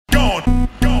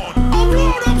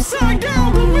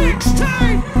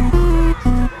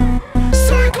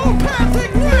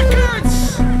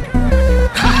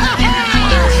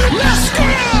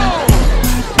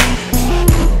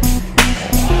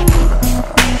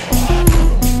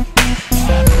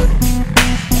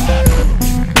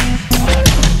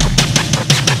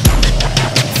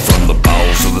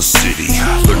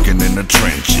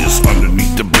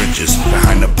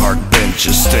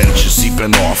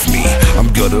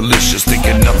delicious,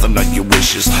 thinking nothing of your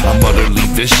wishes. I'm utterly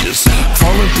vicious.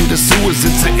 Falling through the sewers,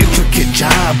 it's an intricate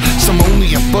job. Some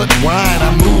only a foot wide, I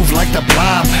move like the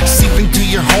blob. Seeping to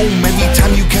your home every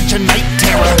time you catch a night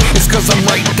terror. It's cause I'm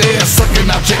right there, sucking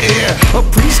out your air. A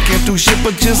priest can't do shit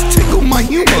but just tickle my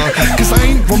humor. Cause I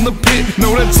ain't from the pit,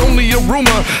 no that's only a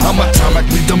rumor. I'm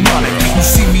atomically demonic, you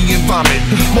see me and vomit.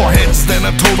 More heads than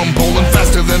a totem pole and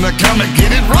faster than a comet. Get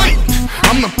it right,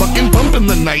 I'm the fucking bump in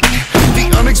the night. The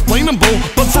unexplainable,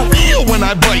 but for real when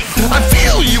I bite. I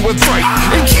feel you with fright,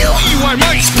 and kill you I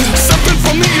might. Something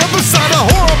from the other side, a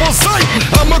horrible sight.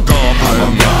 I'm a goblin, I'm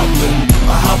a goblin,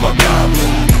 a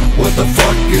hobgoblin. What the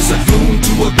fuck is a goon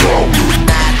to a goblin?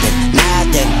 Nothing,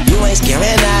 nothing, you ain't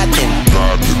scaring nothing.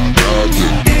 Nothing,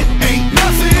 nothing, it ain't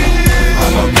nothing.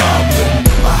 I'm a goblin,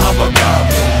 a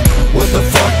hobgoblin. What the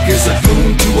fuck is a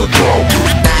goon to a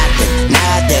goblin? Nothing,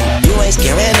 nothing, you ain't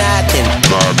scaring nothing.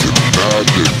 Nothing,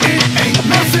 nothing, it ain't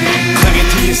nothing. Clinging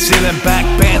to your ceiling, back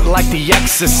bent like the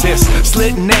exorcist.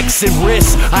 Slit necks and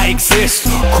wrists, I exist.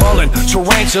 Crawling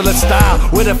tarantula style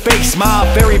with a fake smile.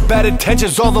 Very bad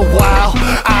intentions all the while.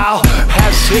 I'll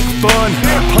have sick fun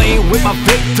playing with my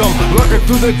victim, lurking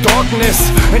through the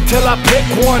darkness until I pick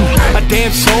one. A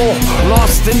damn soul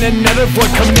lost in the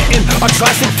netherworld, committing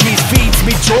atrocities feeds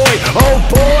me joy. Oh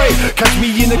boy, catch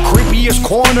me in the creepiest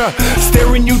corner,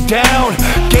 staring you down,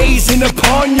 gazing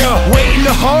upon ya, waiting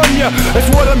to harm ya. That's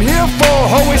what I'm here for,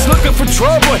 always looking for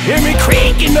trouble. Hear me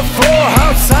creaking the floor.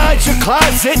 Outside your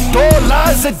closet door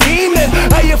lies a demon.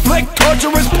 I inflict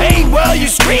torturous pain while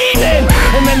you're screaming.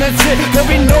 And then that's it, there'll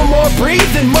be no more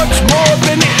breathing, much more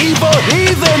than an evil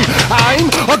heathen. I'm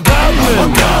a goblin. I'm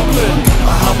a goblin,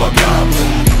 a hobgoblin.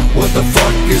 What the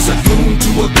fuck is a goon to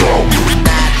a goblin?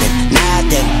 Nothing,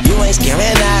 nothing, you ain't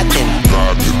scaring nothing.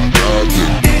 Nothing,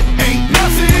 nothing, it ain't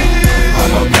nothing.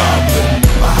 I'm a goblin,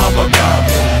 a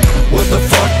hobgoblin. What the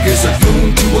fuck is a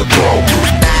goon to a goblin?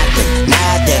 Nothing,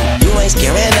 nothing, you ain't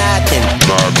scaring nothing.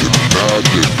 Nothing,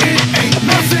 nothing, it ain't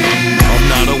nothing. I'm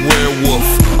not a werewolf,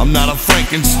 I'm not a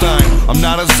Frankenstein, I'm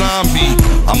not a zombie,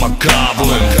 I'm a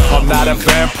goblin. I'm not a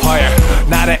vampire,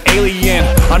 not an alien,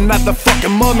 I'm not the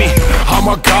fucking mummy, I'm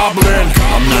a goblin.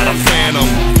 I'm not a phantom,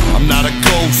 I'm not a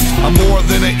ghost, I'm more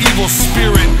than an evil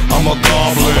spirit, I'm a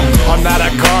goblin. I'm not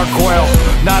a gargoyle,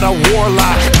 not a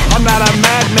warlock, I'm not a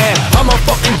madman, I'm a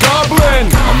fucking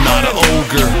goblin. I'm not an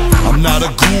ogre, I'm not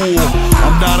a ghoul,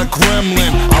 I'm not a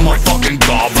gremlin, I'm a fucking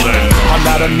goblin. I'm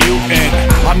not a mutant,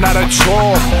 I'm not a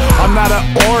troll, I'm not an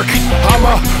orc, I'm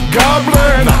a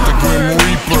goblin. Not the Grim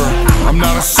Reaper, I'm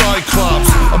not a cyclops,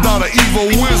 I'm not an evil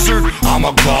wizard, I'm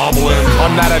a goblin.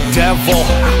 I'm not a devil,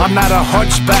 I'm not a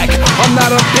hunchback, I'm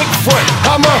not a Bigfoot,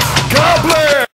 I'm a goblin.